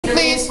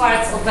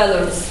parts of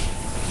Belarus.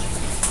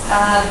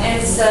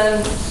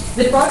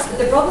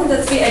 The problem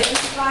that we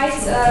identified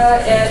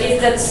is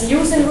that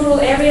youth in rural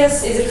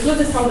areas is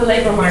excluded from the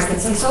labor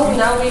markets, and so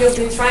now we will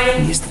be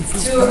trying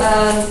to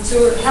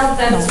help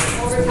them to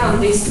overcome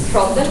this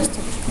problem.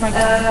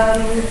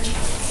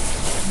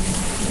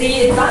 The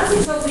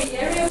advantage of the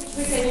area which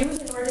we can use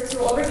in order to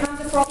overcome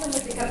the problem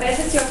is the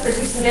capacity of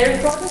producing dairy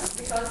products,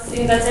 because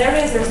in that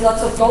area there's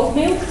lots of goat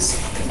milk,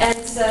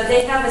 and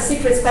they have a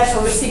secret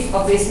special receipt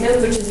of this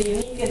milk, which is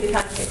unique in the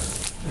country.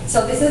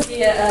 So this is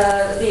their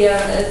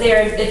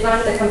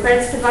advantage, the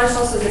comparative advantage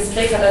also that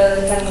they can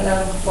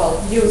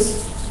use.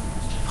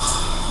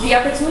 The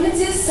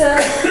opportunities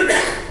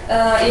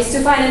is to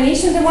find a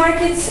niche in the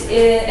market,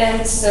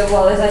 and as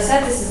I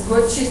said, this is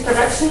good cheese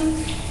production.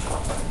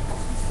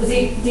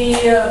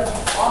 The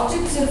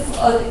objective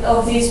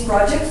of these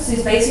projects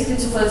is basically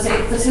to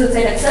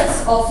facilitate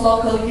access of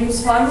local young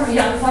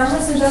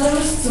farmers in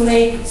Belarus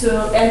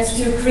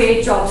to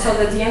create jobs, so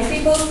that the young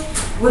people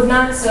would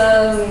not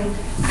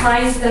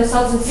find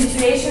themselves in a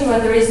situation where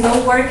there is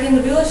no work in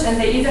the village and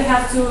they either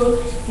have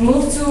to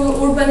move to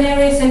urban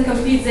areas and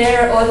compete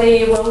there, or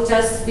they will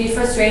just be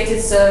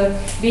frustrated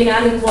being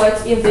unemployed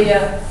in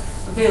the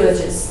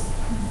villages.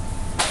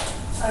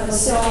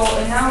 So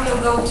now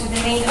we'll go to the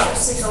main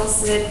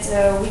obstacles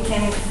that we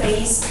can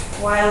face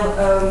while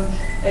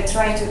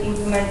trying to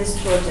implement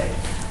this project.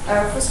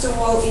 First of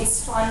all,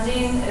 it's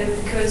funding,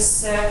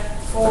 because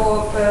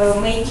for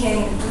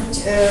making good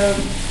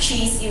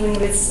cheese, even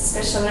with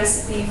special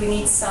recipe, we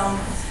need some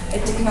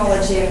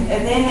technology.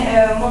 And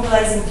then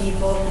mobilizing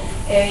people.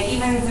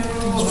 Even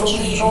though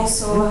we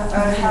also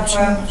have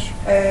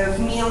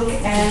milk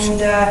and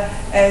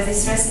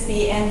this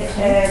recipe and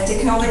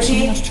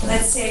technology,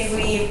 let's say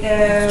we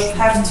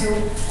have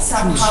to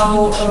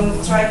somehow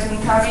try to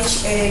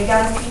encourage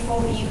young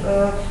people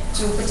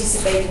to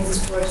participate in this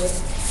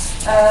project.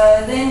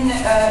 Then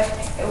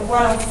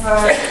one of the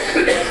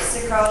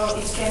obstacles,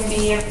 it can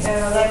be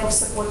lack of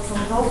support from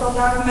local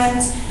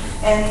government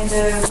and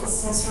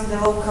assistance from the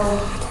local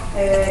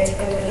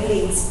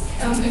elites.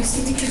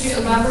 Excuse me, could you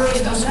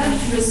elaborate on that?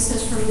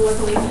 Resistance from the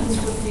local elites?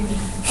 What do you mean?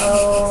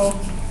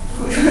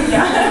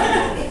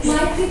 Yeah. It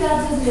might be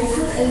that the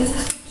local elites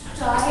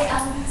try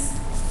and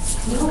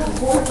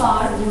hold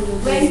power.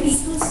 When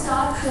people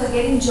start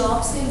getting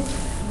jobs,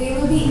 they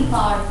will be in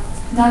power.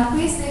 That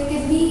way, there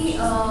can be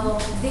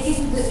the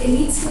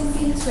elites can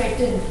feel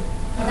threatened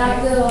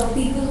that the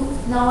people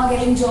who now are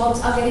getting jobs,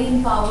 are getting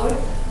empowered.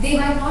 They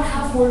might not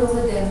have hold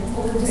over them,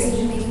 over the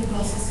decision-making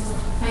process. So,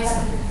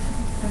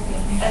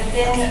 And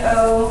then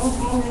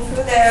moving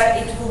further,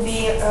 it will be,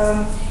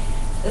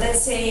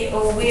 let's say,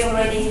 we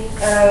already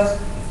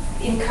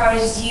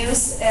encouraged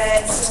youth,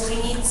 so we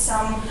need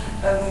some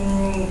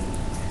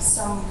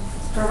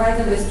Provide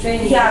them with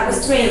training. Yeah,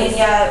 with training,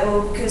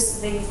 because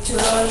they to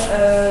learn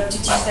to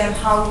teach them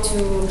how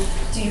to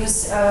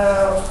use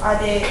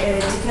other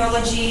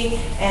technology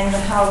and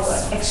how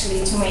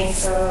actually to make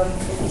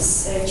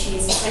this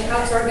cheese. And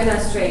how to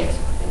organize trade.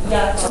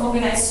 Yeah, to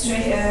organize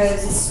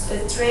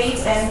this trade.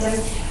 And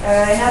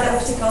another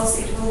obstacles,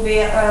 it will be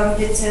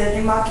that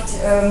the market,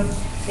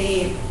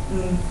 the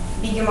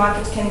bigger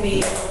market can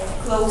be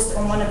closed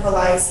or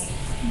monopolized.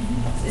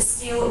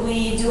 Still,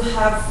 we do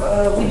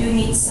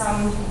need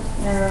some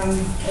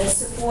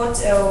support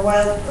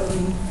while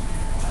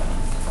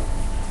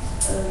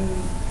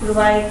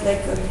provide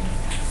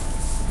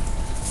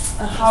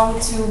how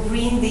to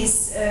bring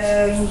these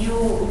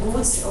new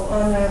goods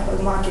on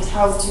the market,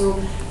 how to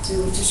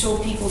show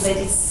people that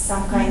it's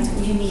some kind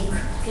of unique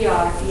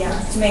PR. Yeah,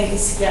 to make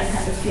this kind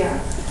of PR.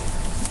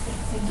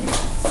 Thank you.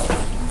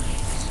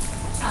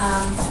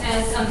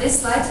 And on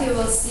this slide you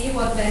will see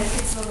what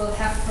benefits we will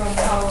have from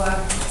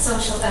our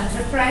social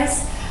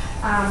enterprise.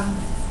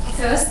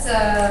 First,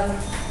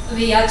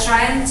 we are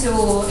trying to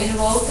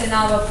involve in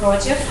our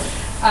project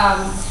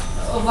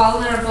a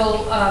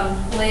vulnerable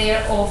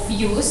layer of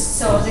youth.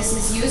 So this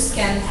is youth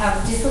can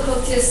have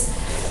difficulties,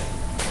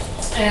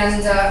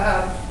 and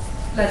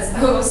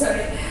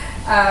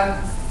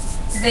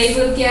they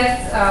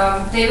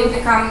will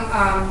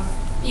become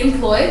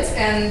employed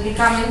and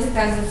become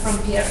independent from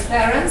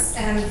parents,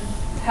 and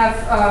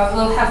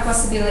will have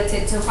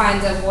possibility to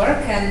find a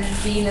work and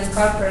being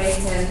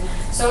incorporated in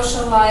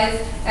social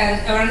life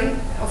and earn,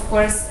 of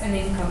course, an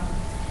income.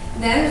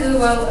 Then we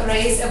will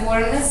raise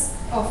awareness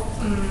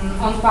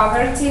on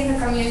poverty in the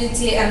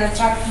community and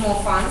attract more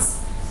funds.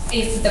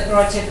 If the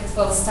project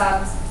will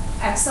start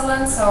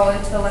excellent, so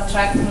it will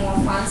attract more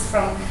funds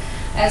from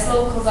as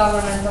local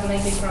government or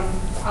maybe from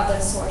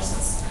other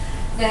sources.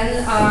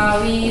 Then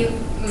we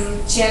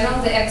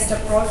channel the extra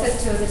profit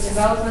to the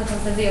development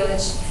of the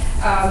village,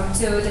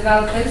 to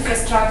develop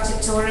infrastructure,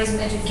 tourism,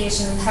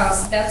 education, and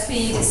health. That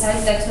we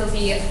decide that will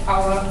be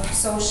our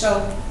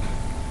social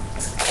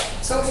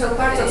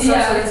part of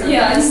social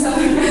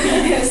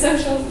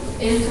social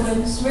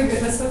influence. We're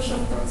good with social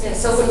process. Yeah,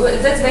 so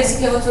that's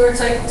basically what we were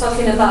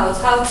talking about,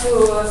 how to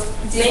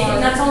make it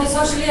not only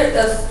socially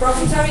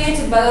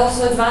profit-oriented, but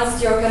also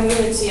advance your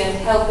community and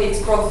help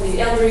it grow the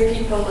elderly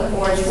people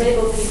or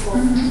disabled people,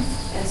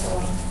 and so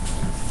on.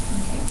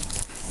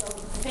 So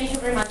thank you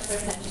very much for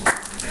your attention.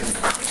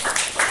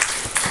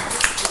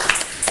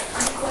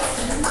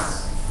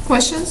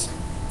 Questions?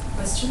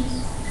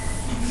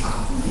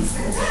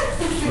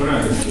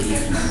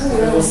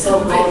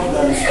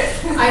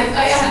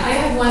 I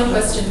have one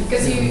question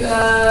because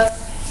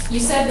you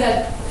said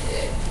that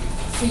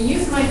the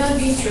youth might not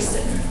be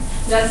interested,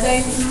 that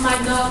they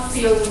might not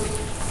feel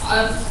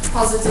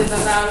positive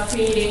about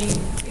creating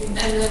an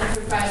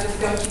enterprise with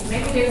coaching.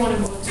 Maybe they want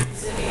to move to the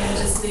city and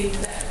just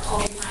live there all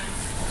the time.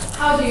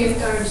 How do you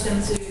encourage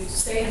them to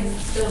stay in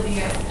building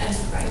an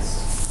enterprise?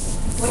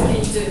 What can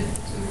you do?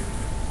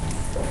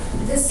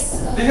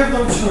 They have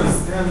no choice.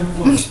 They are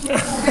employed.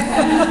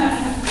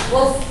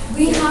 Well,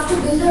 we have to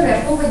build a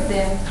rapport with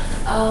them.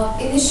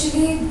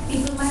 Initially,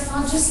 people might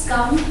not just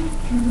come.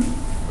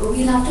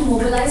 We'll have to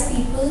mobilize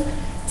people,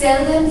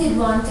 tell them the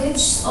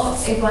advantage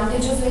of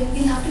it.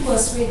 We'll have to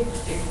persuade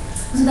it.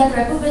 So that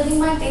rapport building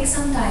might take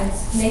some time.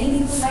 Many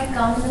people might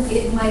come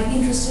and might be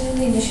interested in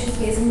the initial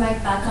phase and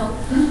might back out.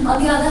 On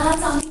the other hand,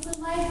 some people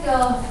might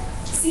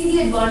see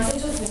the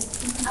advantage of it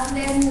and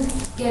then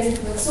get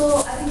into it. So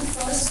I think the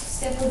first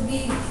step would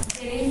be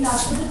getting in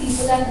touch with the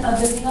people and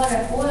building a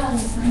rapport and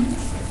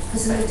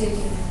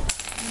facilitating it.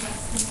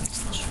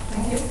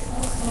 Thank you.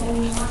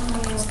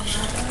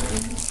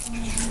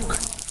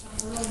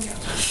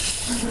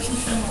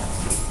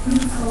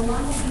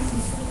 One of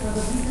these people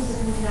probably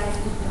doesn't would like to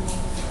promote.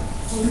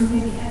 So we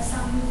maybe have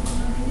some youth in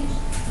the village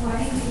who are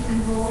really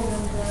involved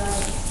and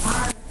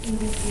are in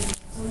this field.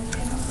 So we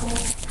can also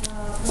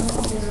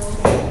promote their role.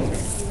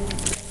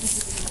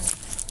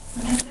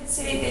 And let's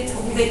say that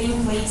the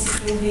in place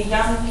will be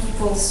young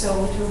people,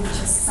 so it will be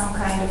just some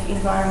kind of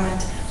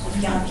environment of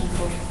young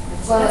people.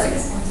 Well,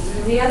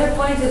 the other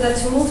point is that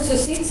to move to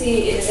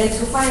city and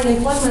to find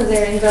employment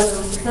there in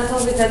Belarus is not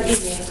always that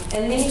easy.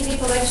 And many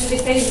people actually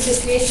face the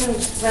situation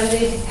when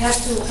they have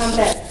to come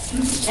back.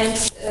 And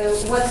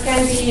what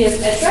can be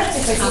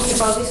attractive, I think,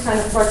 about this kind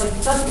of project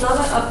is not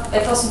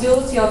a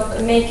possibility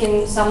of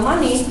making some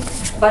money,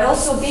 but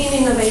also being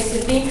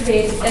innovative, being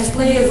creative, and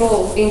play a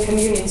role in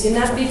community,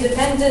 not be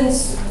dependent,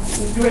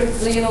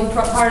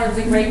 part of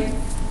the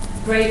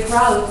great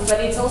crowd, but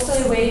it's also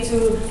a way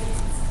to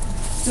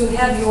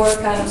have your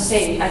kind of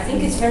say. I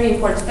think it's very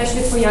important,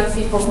 especially for young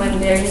people when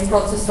they're in the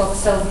process of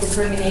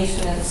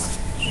self-determination, and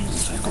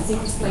I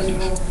think it's playing a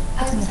role.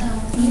 And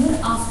even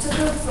after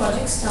the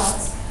project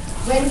starts,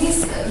 when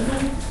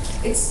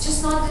it's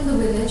just not in the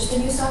village,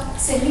 then you start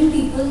sending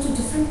people to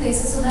different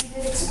places so that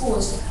they're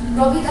exposed.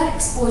 Probably that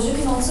exposure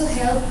can also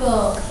help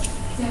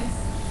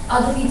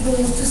other people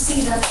to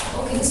see that,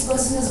 okay, this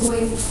person is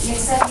going,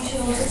 next time we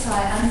should also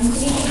try. And you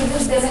need to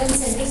give them an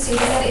incentive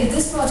stating that if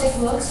this project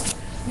works,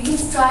 we can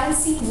try and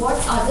see what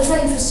others are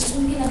interested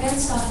in. We can again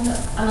start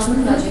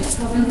another project.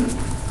 Probably.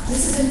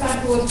 This is in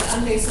fact what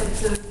Andrei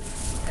said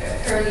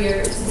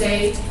earlier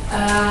today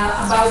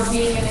about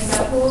being an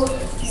example,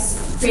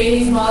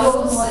 creating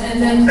models,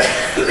 and then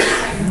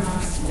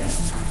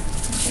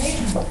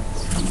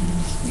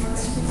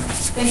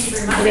Thank you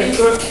very much.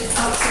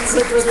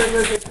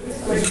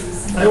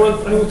 I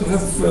want to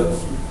have a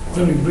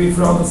very brief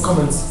round of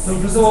comments. So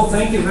first of all,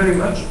 thank you very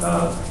much.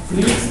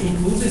 Please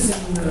include this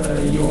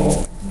in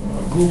your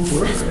group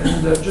work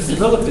and just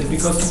develop it,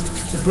 because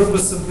the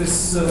purpose of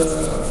this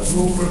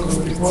group work on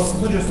the report is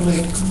not just to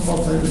make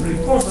about the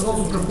report, but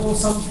also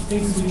propose some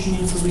things which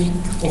need to be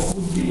or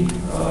could be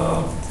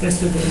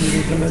tested and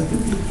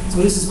implemented.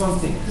 So this is one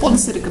thing.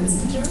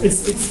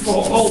 It's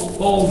for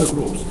all the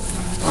groups.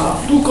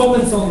 Two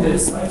comments on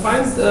this. I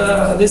find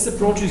this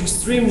approach is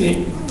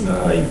extremely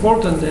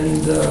important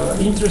and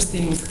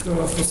interesting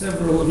for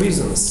several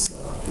reasons.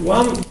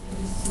 One,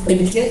 and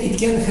it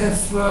can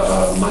have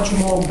much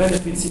more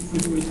benefits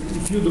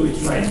if you do it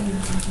right.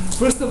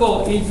 First of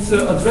all, it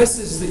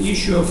addresses the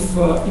issue of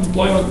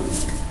employment.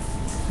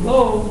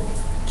 Hello.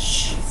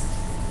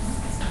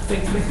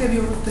 Thank you. May I have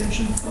your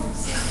attention?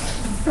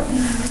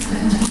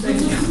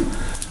 Thank you.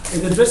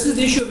 It addresses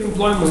the issue of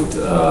employment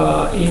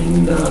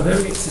in a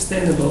very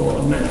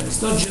sustainable manner.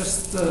 It's not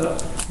just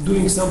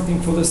doing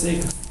something for the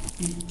sake of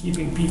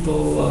keeping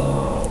people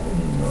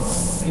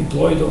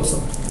employed or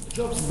something.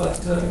 Jobs, but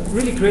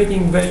really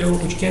creating value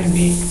which can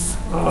be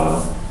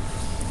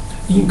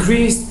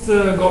increased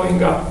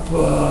going up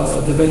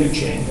the value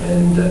chain.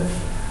 And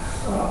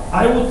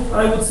I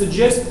would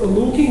suggest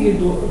looking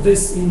into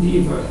this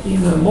endeavor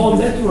in a more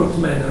networked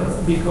manner,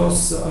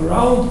 because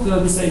around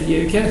this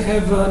idea you can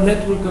have a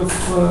network of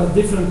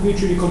different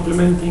mutually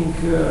complementing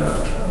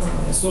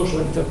social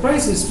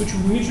enterprises which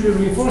will mutually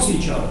reinforce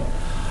each other.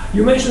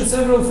 You mentioned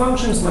several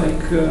functions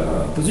like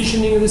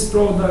positioning this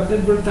product,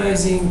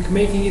 advertising,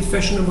 making it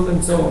fashionable,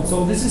 and so on.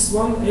 So this is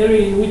one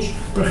area in which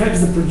perhaps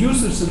the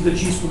producers of the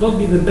cheese would not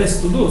be the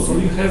best to do. So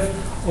you have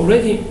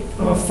already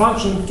a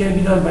function that can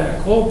be done by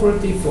a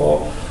cooperative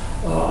or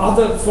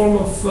other form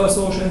of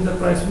social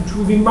enterprise, which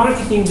will be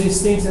marketing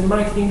these things and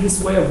marketing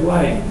this way of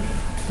life.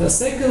 The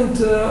second,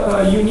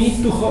 you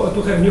need to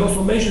have, you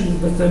also mentioned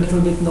it, but a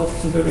little bit not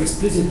very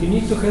explicit, you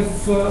need to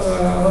have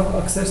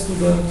access to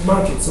the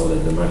market so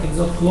that the market is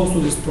not close to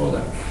this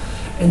product.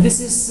 And this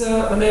is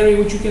an area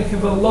which you can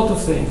have a lot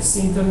of things,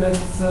 internet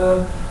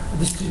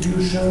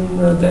distribution,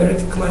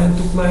 direct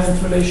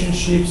client-to-client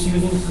relationships,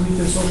 using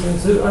Twitter, social.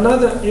 So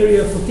another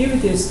area of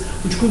activities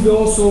which could be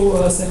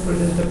also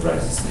separate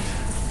enterprises.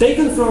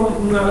 Taken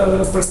from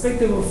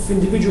perspective of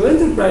individual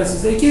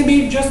enterprises, they can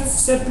be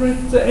just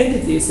separate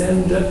entities,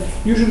 and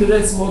usually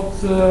that's what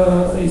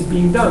is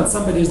being done.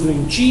 Somebody is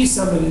doing cheese,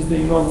 somebody is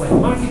doing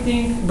online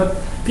marketing, but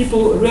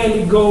people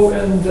rarely go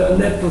and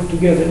network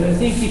together. And I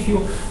think if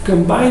you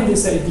combine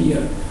this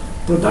idea,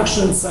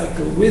 production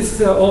cycle,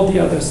 with all the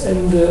others,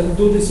 and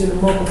do this in a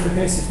more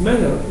comprehensive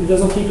manner, it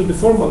doesn't need to be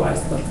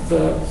formalized, but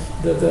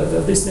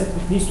this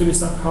network needs to be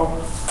somehow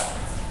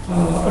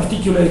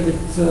articulated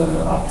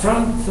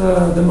upfront,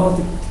 the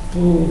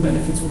multiple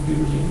benefits would be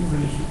really,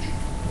 really huge.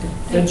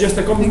 Okay. And just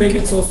a comment, maybe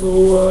it's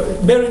also,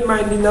 bear in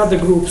mind in other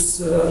groups,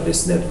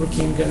 this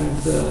networking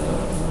and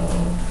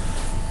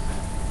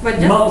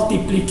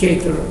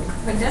multiplicator.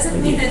 But does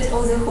it mean that the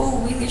whole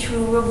village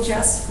will work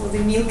just for the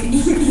milk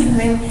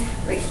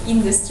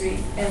industry,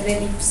 and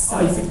then if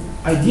something?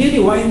 Ideally,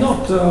 why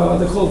not?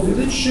 The whole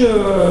village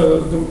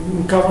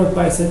covered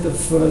by a set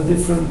of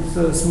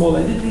different small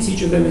entities.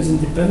 Each of them is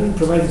independent,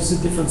 provides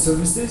different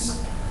services,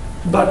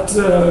 but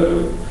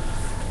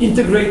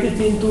integrated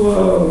into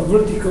a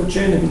vertical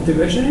chain of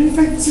integration. And in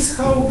fact, this is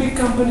how big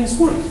companies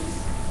work.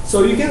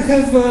 So you can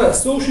have a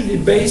socially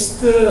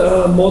based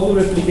model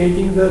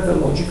replicating the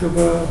logic of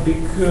a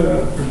big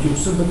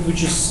producer, but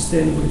which is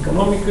sustainable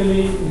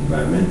economically,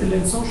 environmentally,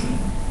 and socially.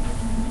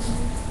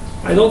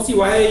 I don't see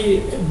why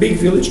a big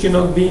village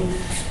cannot be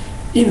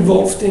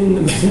involved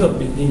in, maybe not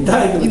the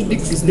entire village, but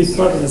this big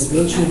part of this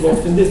village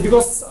involved in this,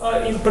 because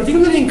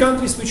particularly in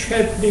countries which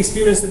had the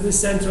experience of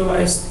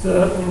decentralized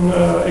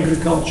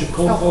agriculture,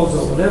 colcos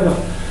or whatever,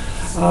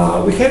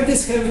 we have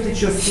this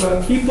heritage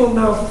of people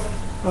now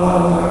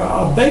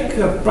are back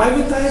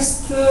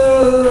privatized,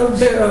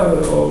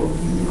 or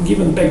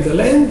given back the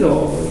land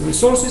or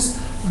resources,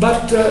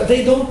 but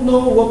they don't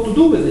know what to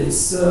do with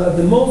this.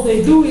 The most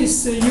they do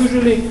is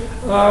usually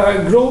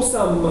grow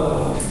some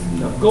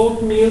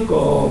goat milk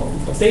or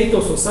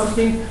potatoes or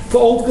something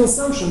for own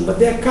consumption, but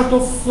they are cut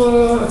off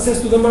access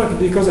to the market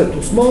because they're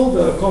too small,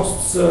 the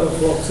costs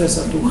for access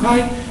are too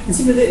high, and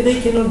simply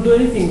they cannot do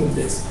anything with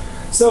this.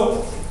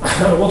 So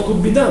what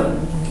could be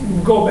done?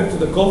 Go back to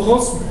the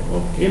kolkhoz.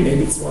 Okay,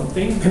 maybe it's one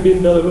thing. Maybe in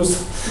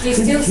Belarus They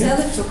still sell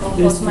it to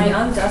kolkhoz. My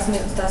aunt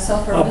does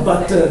sell her milk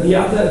but there.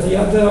 the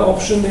other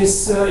option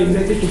is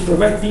exactly to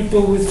provide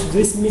people with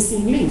these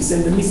missing links,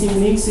 and the missing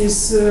links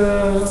is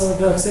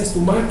the access to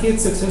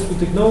markets, access to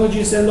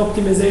technologies, and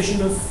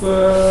optimization of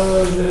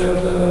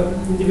the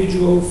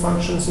individual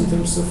functions in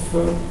terms of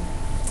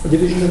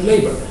division of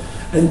labor.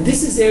 And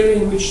this is area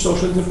in which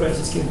social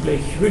enterprises can play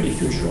a really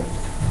huge role.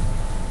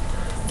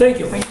 Thank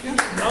you. Thank you.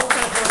 Now,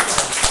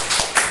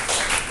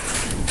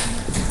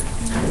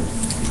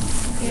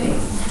 Okay.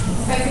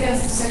 If I could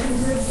ask the second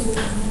group to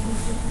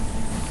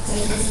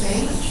take the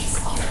stage.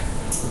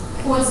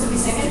 Who wants to be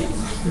second?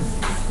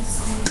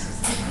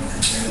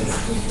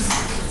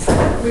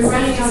 We're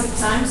running out of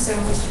time, so.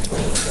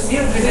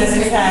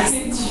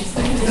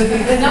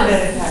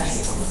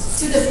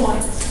 To the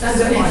point. That's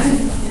okay.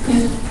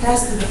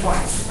 That's to the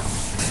point.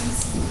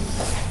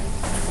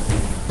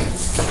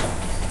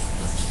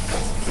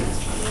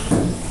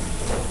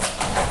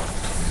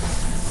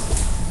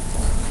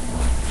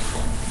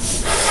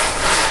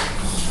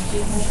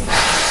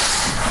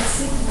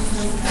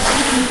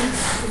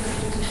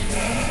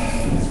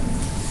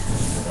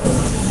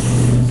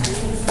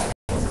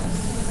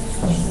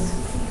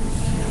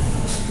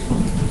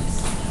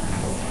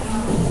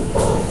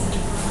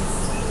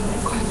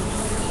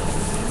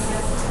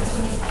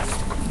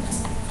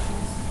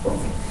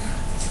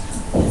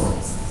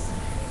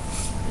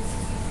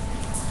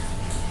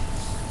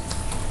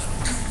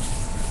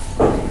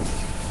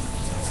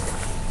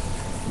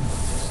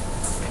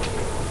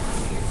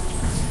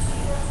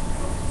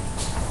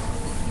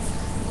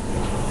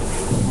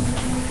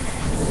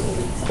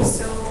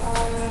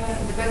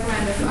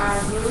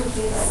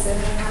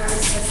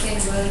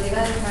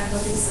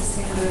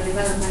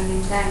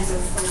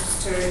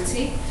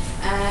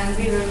 And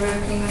we were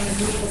working on a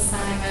group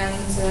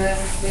assignment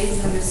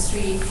based on the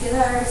three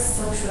pillars: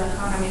 social,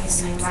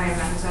 economics, and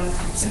environmental.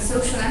 And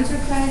social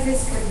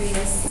enterprises could be,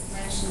 as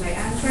mentioned by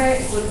Andrea,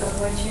 a good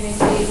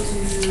opportunity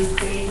to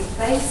create a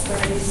place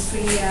where these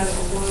three are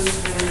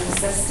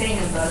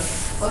sustainable.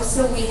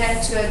 Also, we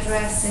had to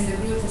address in the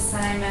group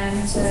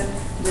assignment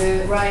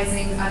the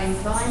rising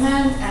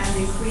unemployment and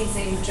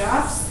increasing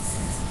jobs.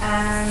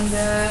 And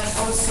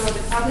also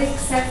the public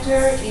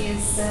sector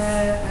is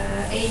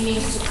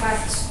aiming to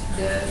cut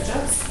the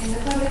jobs in the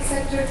public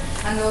sector,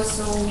 and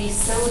also we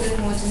saw that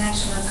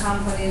multinational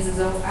companies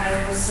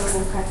are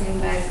also cutting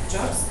back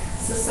jobs.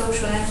 So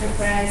social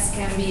enterprise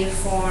can be a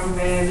form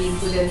where we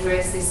could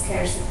address the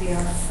scarcity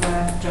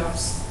of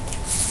jobs.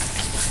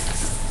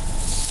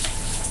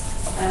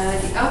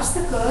 The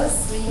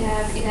obstacles we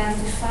have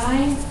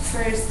identified,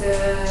 first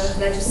the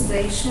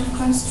legislation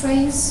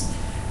constraints.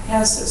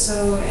 Yes,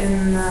 so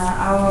in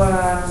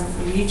our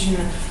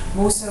region,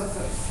 most of,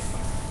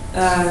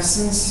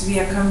 since we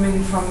are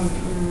coming from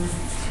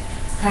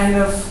kind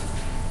of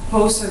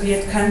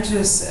post-Soviet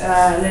countries,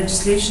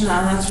 legislation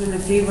are not really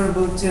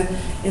favorable to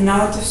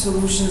innovative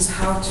solutions,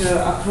 how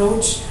to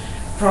approach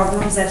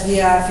problems that we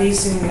are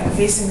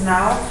facing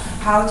now,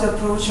 how to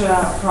approach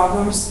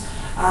problems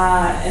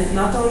and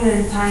not only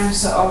in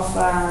times of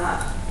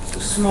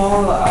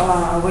small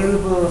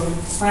available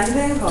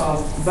funding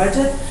or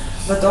budget,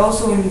 but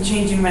also in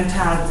changing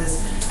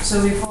mentalities.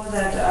 So we thought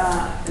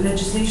that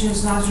legislation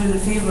is not really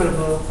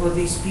favorable for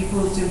these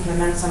people to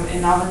implement some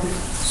innovative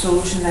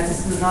solution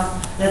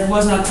that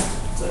was not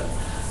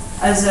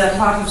as a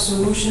part of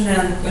solution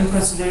and in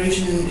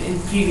consideration in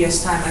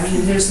previous time. I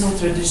mean, there's no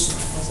tradition.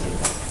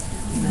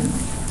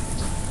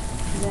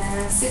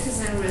 Then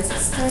citizen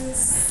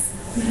resistance.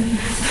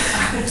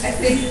 I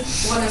think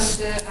one of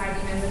the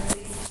arguments, at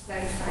least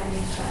clarifying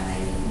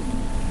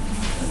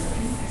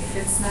if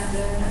it's not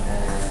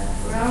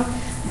wrong,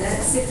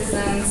 that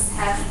citizens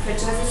have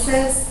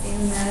prejudices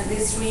in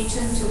this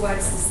region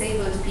towards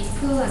disabled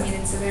people. I mean,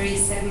 it's a very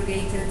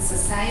segregated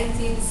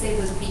society.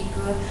 Disabled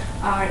people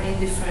are in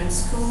different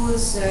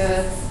schools.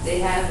 They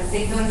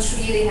don't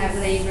really have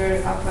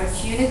labor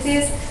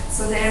opportunities.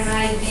 So there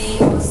might be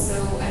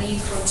also a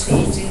need for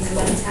changing the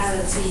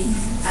mentality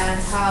and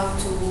how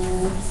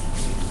to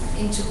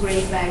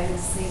integrate back the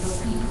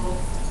disabled people.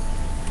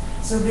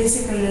 So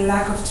basically,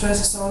 lack of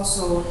trust is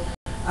also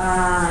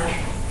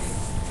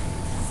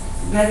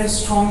very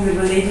strongly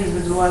related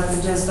with what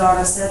just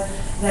Dora said,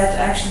 that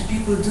actually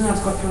people do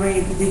not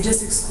cooperate. They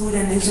just exclude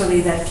and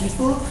isolate that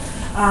people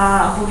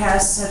who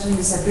has certain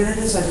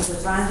disabilities or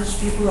disadvantaged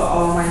people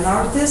or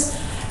minorities,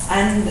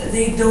 and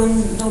they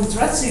don't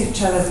trust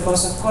each other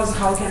because, of course,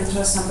 how can you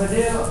trust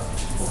somebody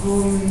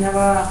who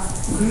never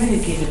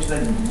communicated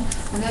with?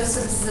 And also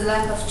there's a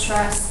lack of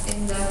trust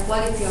in the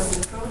quality of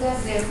the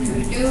product they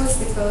produce,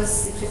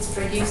 because if it's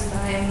produced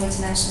by a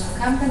multinational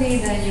company,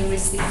 then you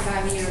receive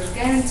 5 years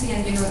guarantee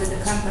and you know that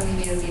the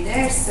company will be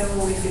there. So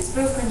if it's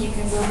broken, you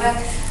can go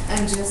back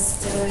and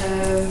just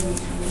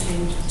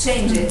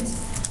change it.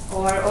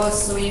 Or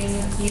also you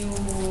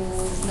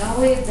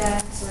know it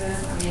that,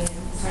 I mean, in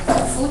terms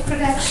of food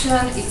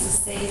production, it's a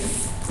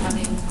safe, I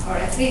mean, or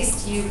at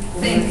least you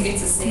think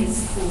it's a safe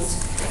food.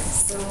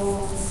 So,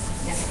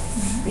 yeah.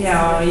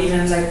 Yeah, or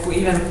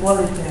even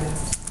quality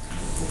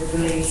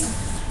relates.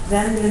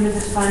 Then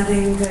limited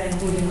funding,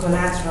 including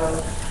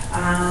collateral.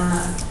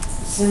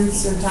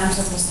 Since in times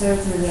of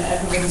austerity,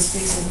 everybody is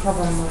facing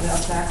problem with the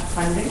lack of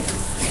funding.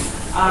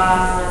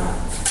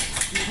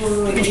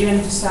 People even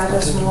to start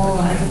a small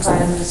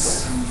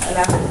enterprise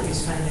lack of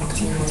this funding.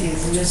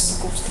 And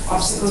this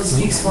obstacle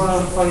speaks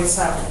for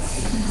itself.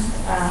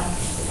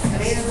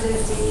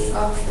 Availability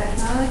of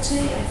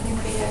technology, I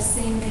think we have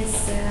seen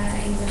this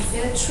in the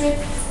field trip,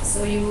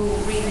 so you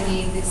really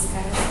need this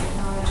kind of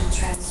technology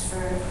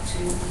transfer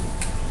to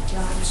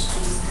launch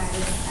these kind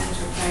of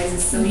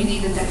enterprises, so you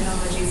need the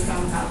technology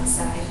from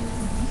outside.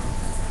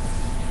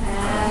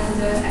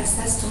 And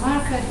access to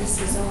market, this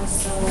is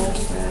also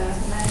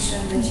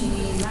mentioned that you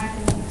need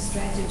marketing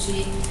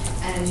strategy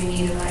and you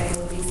need a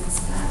viable business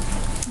plan.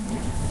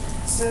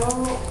 So,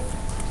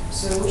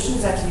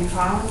 solutions that we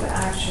found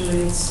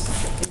actually is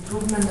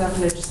improvement of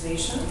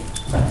legislation.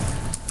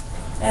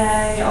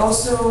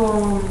 Also,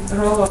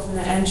 role of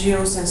the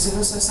NGOs and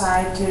civil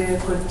society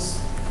could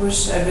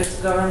push a bit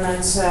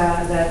governments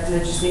that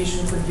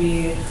legislation could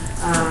be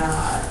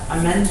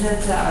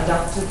amended,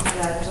 adopted,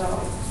 that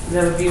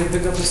there will be a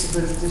bigger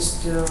possibilities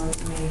to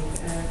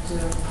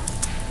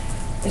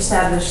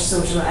establish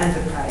social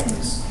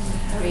enterprises.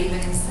 Or even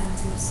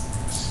incentives.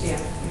 Yeah,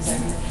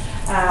 exactly.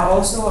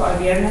 Also,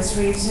 awareness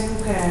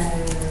raising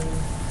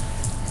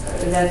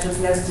that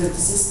reflects the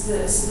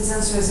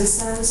citizens'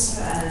 resistance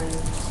and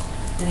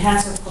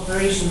enhance of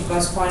cooperation,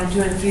 because point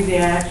 2 and 3 they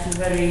are actually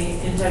very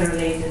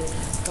interrelated.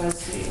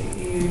 Because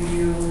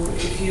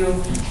if you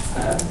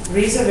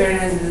raise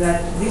awareness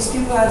that these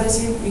people are the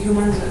same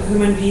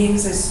human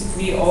beings as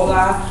we all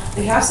are,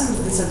 they have some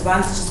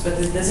disadvantages, but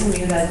it doesn't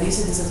mean that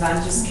these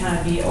disadvantages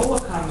can be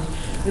overcome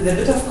with a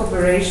bit of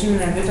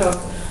cooperation, a bit of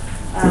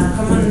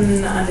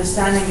common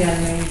understanding,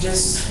 and you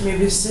just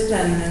maybe sit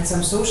and in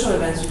some social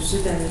events you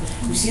sit and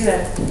you see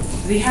that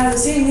they have the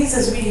same needs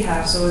as we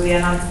have, so they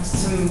are not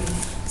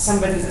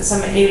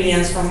some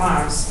aliens from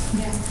Mars.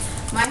 Yeah.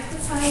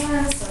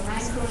 Microfinance or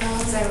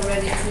microloans are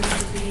already proved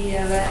to be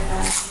a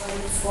valid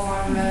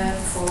form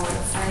for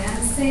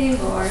financing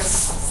or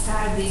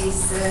start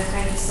these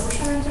kind of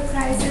social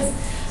enterprises.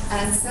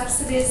 And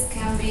subsidies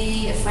can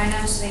be a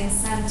financial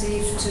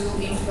incentive to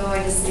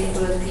employ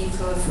disabled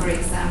people, for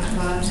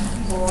example,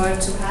 or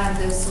to have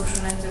the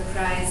social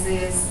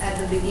enterprises at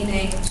the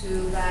beginning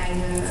to buy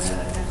the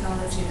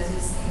technology that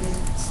is needed.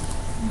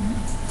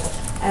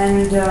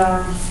 And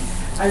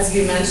as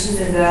we mentioned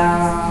in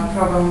the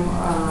program,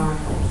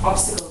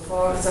 obstacle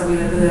for the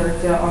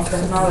availability of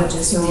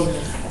technology. So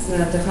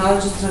the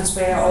technology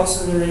transfer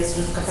also relates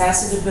with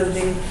capacity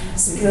building,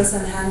 skills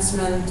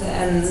enhancement,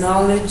 and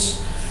knowledge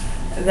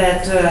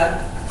that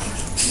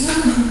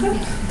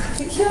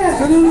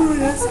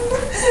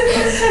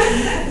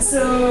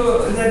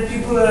so that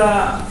people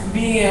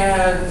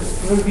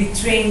will be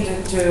trained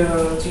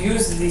to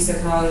use these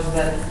technology,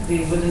 that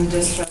they wouldn't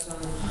just trust on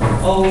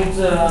old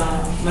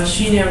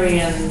machinery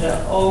and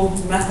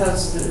old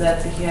methods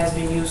that has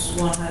been used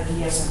 100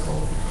 years ago.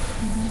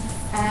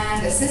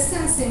 And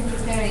assistance in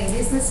preparing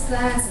business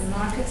plans and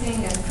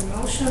marketing and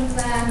promotion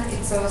plan.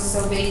 It's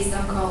also based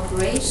on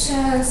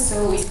cooperation,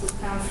 so it could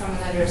come from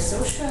another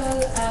social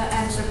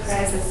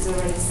enterprise that's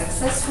already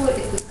successful.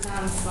 It could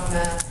come from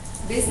a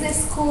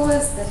business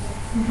schools that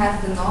have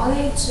the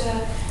knowledge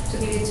to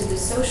give it to the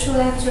social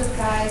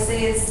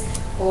enterprises,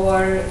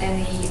 or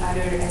any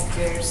other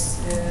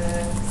actors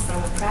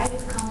from a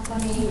private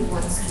company who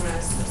wants to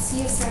run some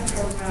CSR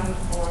program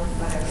or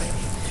whatever.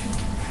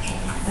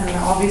 And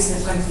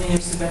obviously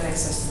continues to get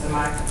access to the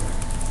market.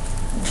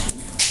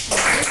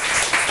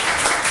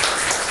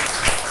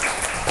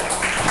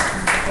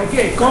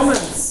 Okay,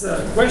 comments,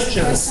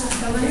 questions?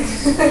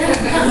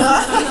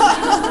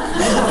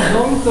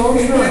 Don't.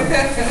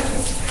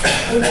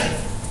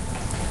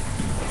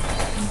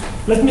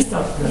 Let me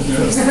start then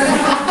first.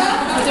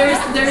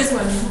 There is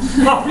one.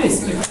 No,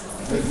 please.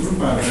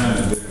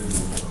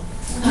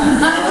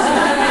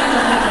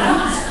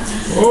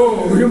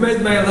 Oh, you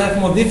made my life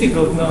more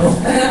difficult now.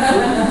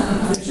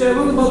 Actually, I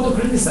was about to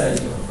criticize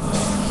you.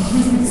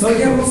 Sorry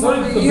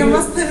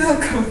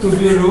to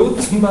be rude,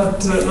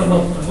 but no, I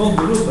won't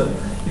be rude, but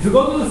if you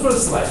go to the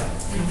first slide,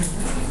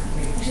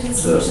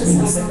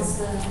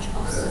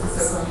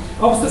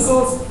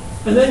 obstacles,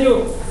 and then you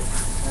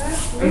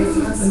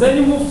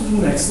move to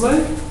the next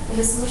slide.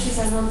 The solutions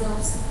are not the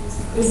obstacles.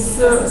 It's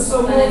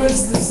so more or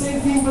less the same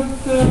thing, but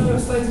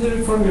slightly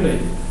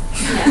reformulated.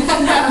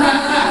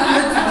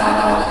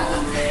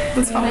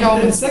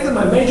 And second,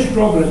 my major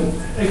problem,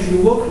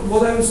 actually,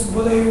 what are you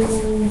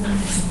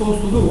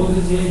supposed to do? What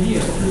is the idea?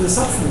 What is the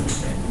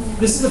substance?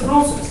 This is the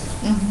process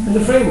and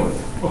the framework.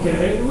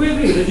 Okay, we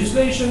agree,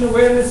 legislation,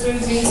 awareness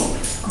raising,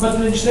 but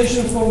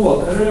legislation for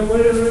what?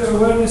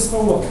 Awareness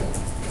for what?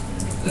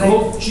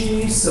 Goat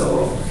cheese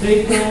or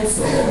potatoes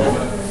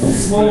or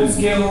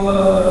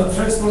small-scale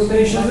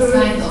transportation? What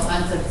kind of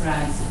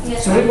enterprise?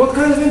 Sorry, what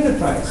kind of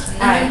enterprise?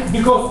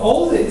 Because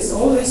all this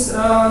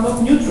are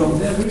not neutral,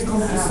 they are very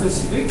country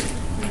specific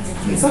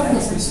and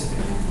something specific.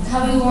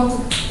 How do you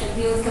want to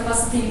build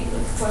capacity,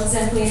 for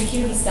example, in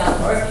Kyrgyzstan?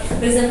 Or,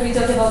 for example, we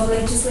talk about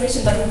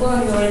legislation, but in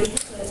Poland we already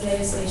have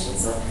legislation.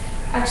 So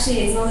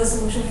actually, it's not a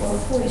solution for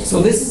Polish.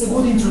 So this is a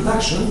good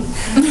introduction.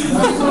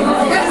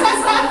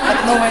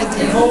 No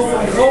idea.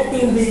 I hope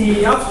in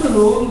the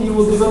afternoon you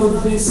will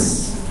develop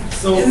this.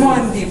 So More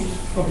in deep.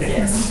 okay.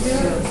 Yes.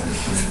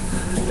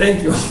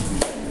 Thank you.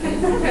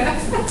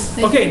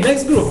 Okay,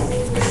 next group.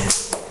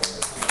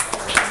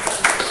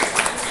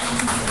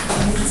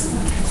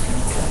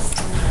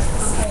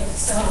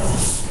 So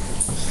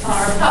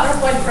our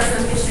PowerPoint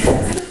presentation.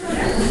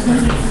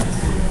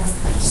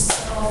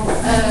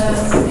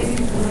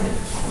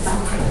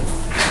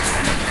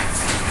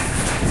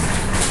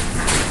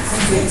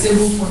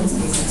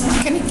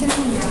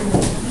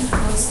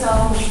 So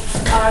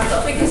our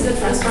topic is the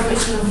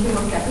transformation of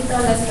human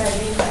capital. That's why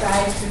we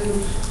try to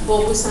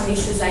focus on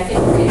issues like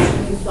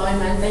education,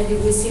 employment, and you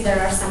will see there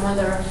are some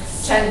other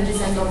challenges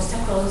and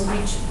obstacles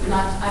which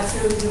not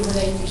absolutely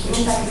relate to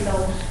human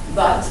capital,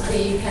 but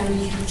they can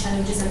be huge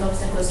challenges and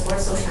obstacles for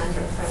social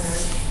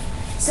entrepreneurs.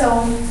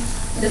 So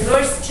the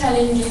first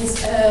challenge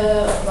is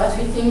what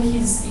we think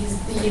is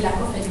the lack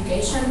of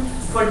education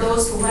for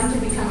those who want to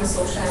become a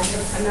social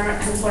entrepreneur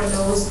and for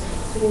those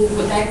who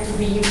would like to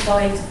be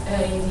employed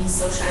in these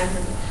social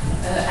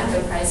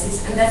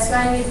enterprises. And that's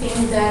why we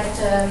think that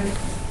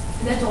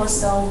that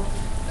also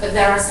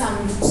there are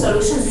some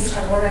solutions which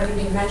have already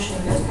been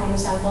mentioned, that, for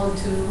example,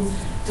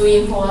 to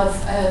involve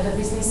the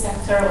business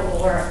sector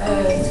or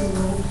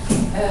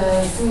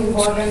to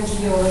involve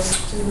NGOs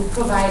to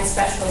provide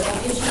special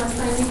vocational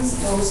trainings,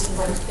 those who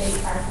want to take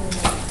part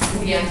in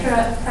the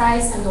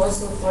enterprise, and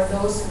also for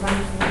those who want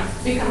to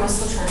become a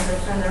social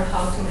entrepreneur,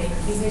 how to make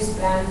a business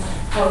plan,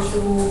 how to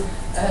do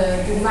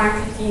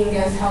marketing,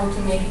 and how to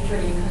make it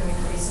really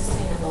economically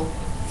sustainable.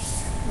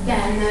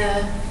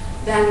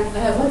 Then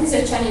what is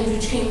a challenge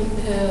which came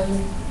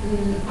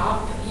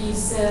up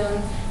is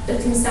that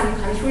in some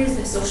countries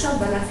the social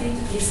benefit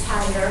is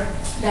higher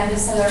than the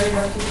salary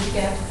that you would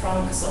get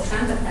from a social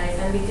enterprise,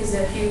 and it is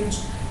a huge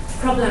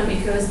problem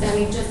because then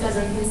it just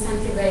doesn't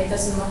motivate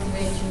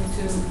you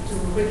to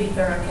really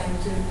work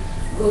and to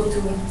go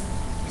to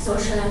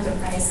social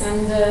enterprise.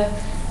 And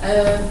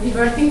we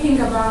were thinking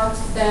about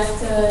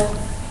that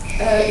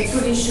it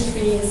really should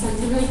be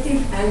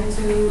incentivized and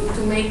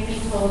to make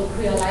people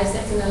realize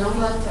that in the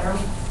longer term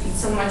it's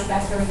so much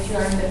better if you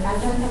are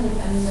independent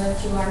and that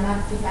you are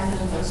not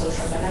dependent on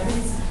social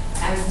benefits.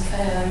 And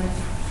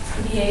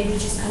the aid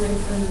which is coming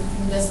from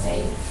the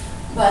state.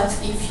 But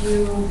if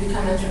you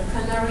become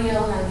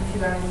entrepreneurial and if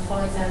you are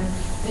employed, then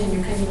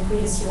you can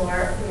increase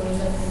your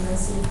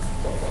independency.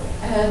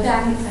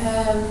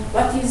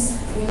 What is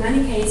in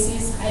many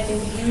cases, I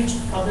think, a huge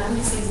problem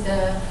is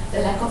the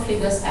lack of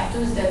legal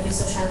status, that the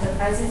social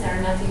enterprises are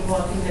not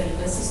involved in the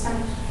legal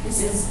system.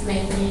 This is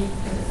mainly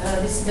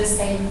this is the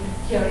same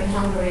here in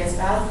Hungary as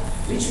well,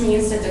 which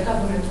means that the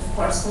government, of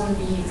course, won't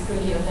be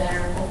really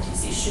aware of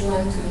this issue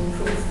and to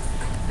improve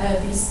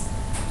this.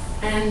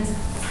 And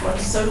what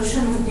the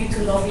solution would be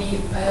to lobby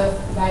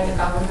by the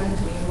government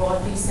to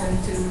involve this and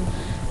to,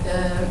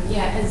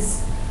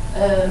 as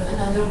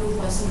another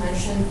group also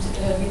mentioned,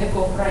 with the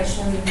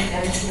cooperation with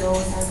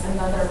NGOs and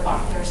other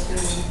partners to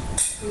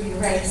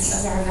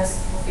raise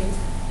awareness of it.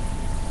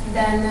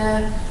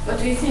 Then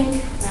what we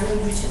think,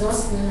 which is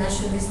also been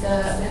mentioned, is the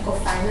lack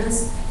of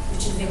finance,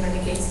 which is in many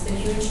cases a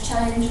huge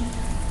challenge.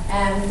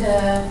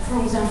 And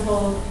for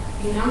example,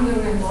 in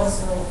Hungary and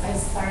also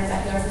as far as I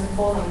heard in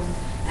Poland,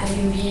 and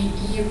in the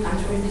EU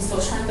countries, the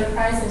social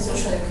enterprise and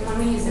social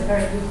economy is a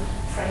very good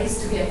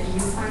phrase to get EU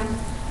fund.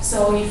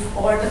 So if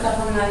all the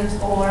government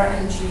or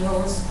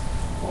NGOs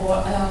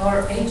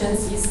or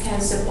agencies can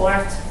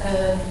support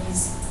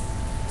these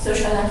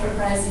social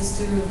enterprises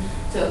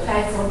to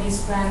apply for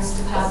these grants,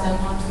 to help them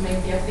how to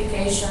make the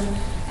application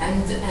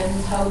and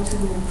how to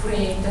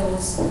create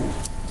those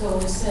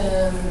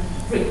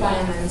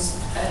requirements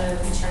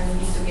which are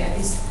needed to get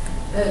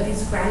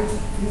this grant,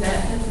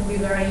 that will be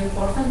very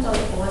important.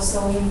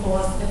 Also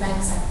involve the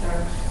bank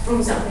sector. For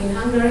example, in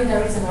Hungary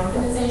there is an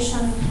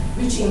organization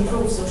which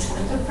improves social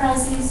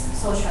enterprises,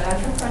 social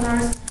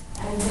entrepreneurs,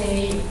 and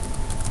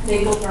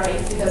they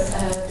cooperate with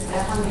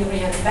the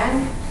Hungarian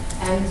bank,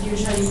 and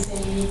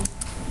usually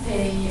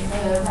they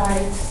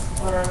write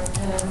or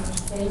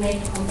they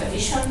make a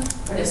competition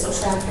where the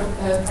social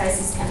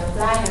enterprises can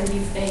apply, and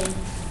if they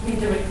meet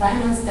the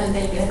requirements, then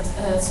they get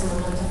some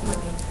amount of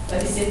money. But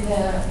this is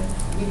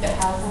with the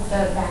help of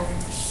the bank.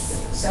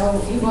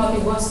 So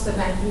involving also the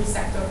banking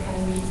sector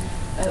can be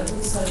a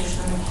good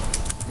solution.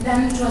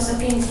 Then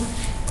Josephine,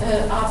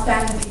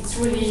 often it's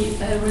really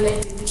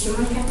related to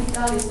human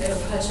capital, is the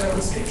cultural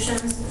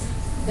restrictions,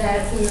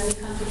 that in many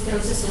countries there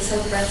is a social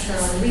pressure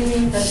on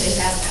women, that they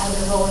have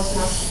other roles,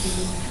 not to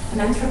be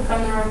an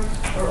entrepreneur,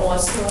 or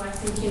also I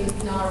think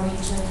in our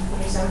region,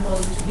 for example,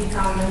 to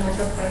become an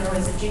entrepreneur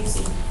as a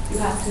gypsy, you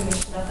have to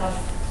meet a lot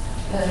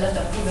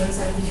of problems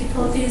and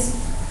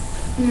difficulties.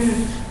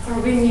 For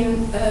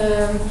women,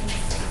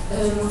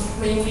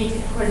 mainly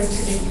according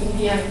to the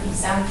Indian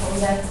example,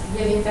 that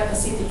building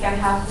capacity can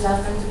help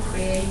them to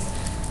create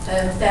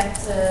that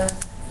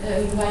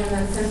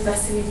environment and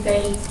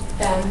facilitate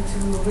them to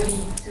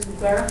really to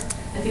work.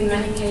 And in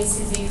many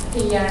cases, if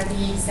they are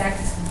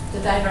the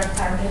direct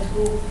target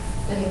group,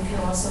 then it can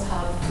also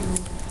help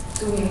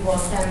to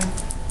involve them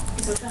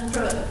in social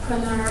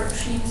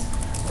entrepreneurship.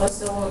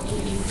 Also,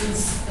 it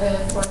is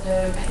for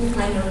the ethnic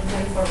minority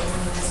and for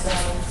women as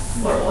well,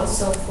 or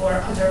also for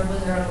other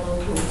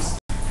vulnerable groups.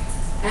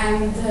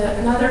 And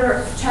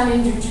another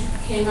challenge which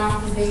came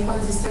up is the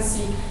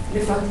inconsistency in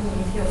the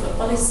continuity of the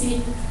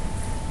policy.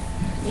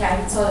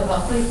 Yeah, it's all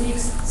about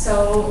politics.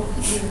 So,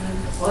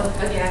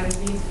 again,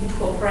 with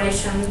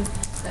cooperation,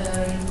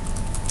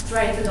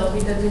 try to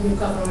lobby that the new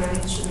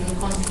government should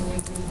continue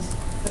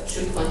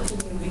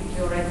with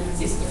the already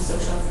existing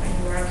social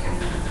framework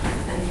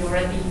and the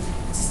already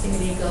existing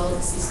legal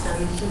system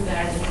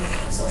regarding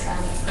social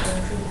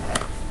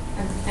entrepreneurship.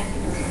 And thank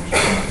you very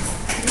much.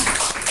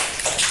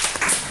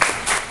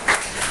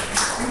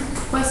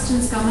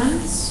 Questions,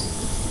 comments?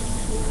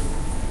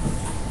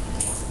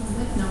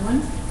 No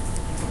one?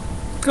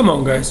 Come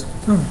on, guys.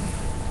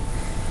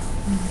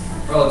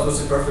 Well, it was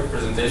a perfect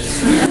presentation.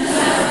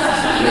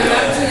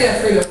 Actually, a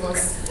three of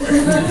us.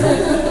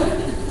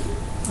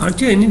 Aren't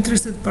you an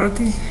interested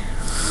party?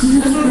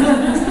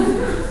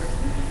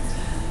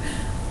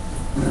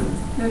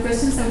 No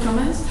questions, no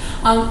comments?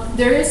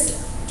 There is,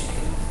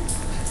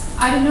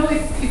 I don't know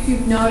if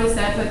you've noticed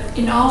that, but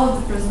in all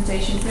of the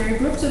presentations, there are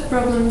groups of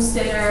problems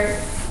that are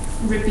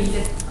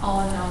repeated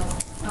all and all,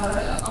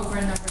 over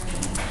and over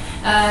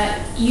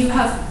again. You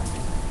have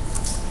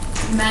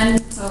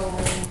mental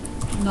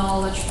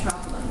knowledge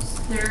problems.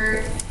 There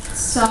are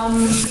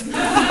some,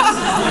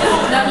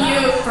 not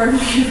you, for me.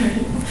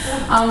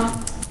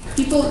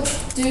 People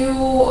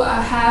do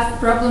have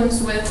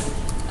problems with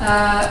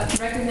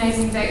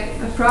recognizing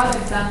that a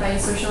product done by a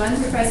social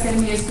enterprise can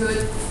be as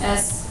good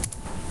as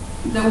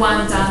the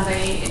one done by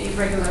a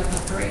regular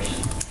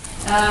corporation.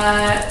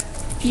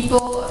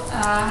 People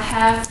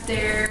have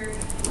their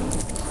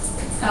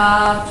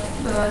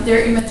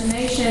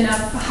imagination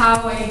of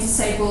how a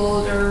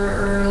disabled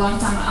or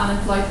long-time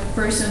unemployed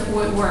person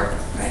would work,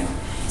 right?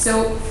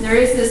 So there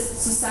is this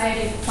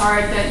society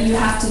part that you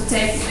have to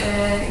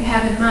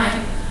have in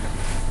mind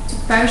to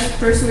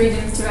persuade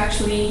them to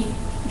actually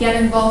get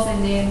involved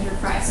in the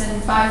enterprise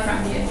and buy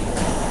from the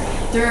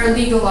enterprise. There are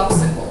legal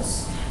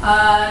obstacles.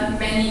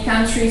 Many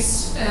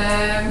countries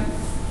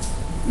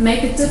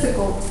make it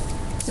difficult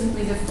to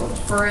simply difficult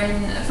for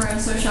a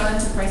social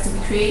enterprise to be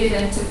created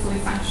and to fully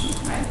function,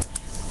 right?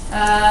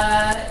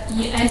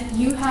 And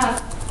you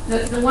have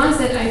the ones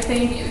that I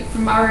think,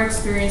 from our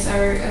experience,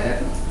 are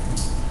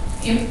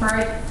in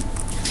part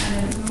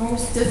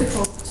most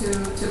difficult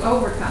to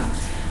overcome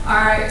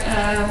are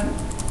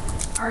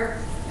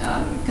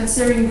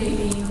considering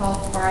the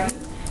involved party,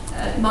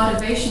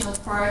 motivational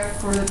part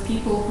for the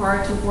people who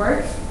are to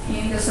work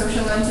in the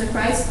social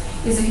enterprise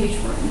is a huge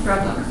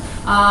problem.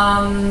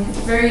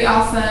 Very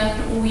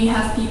often we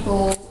have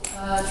people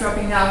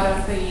dropping out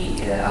of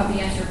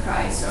the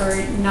enterprise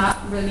or not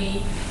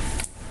really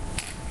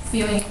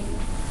feeling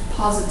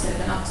positive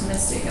and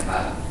optimistic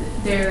about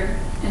their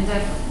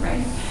endeavor,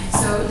 right?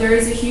 So there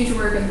is a huge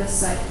work on this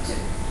side too.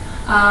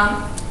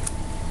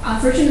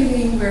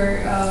 Unfortunately,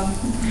 we're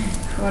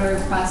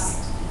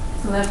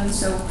 11:15,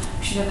 so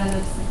we should have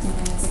ended 15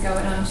 minutes ago,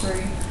 and I'm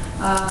sorry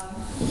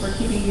for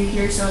keeping you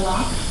here so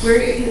long.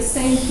 We're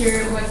staying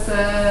here with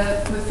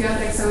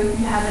Piotrek, so if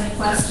you have any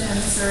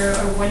questions or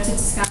want to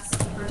discuss a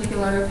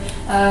particular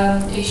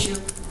issue,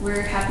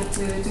 we're happy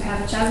to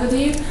have a chat with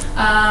you.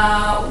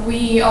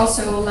 We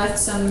also left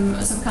some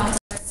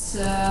contacts,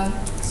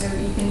 so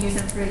you can use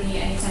them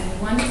freely anytime you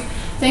want.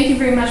 Thank you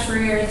very much for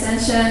your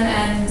attention,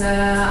 and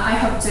I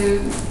hope to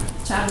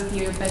chat with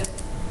you a bit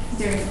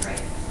during the break.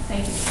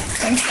 Thank you.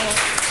 Thanks a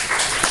lot.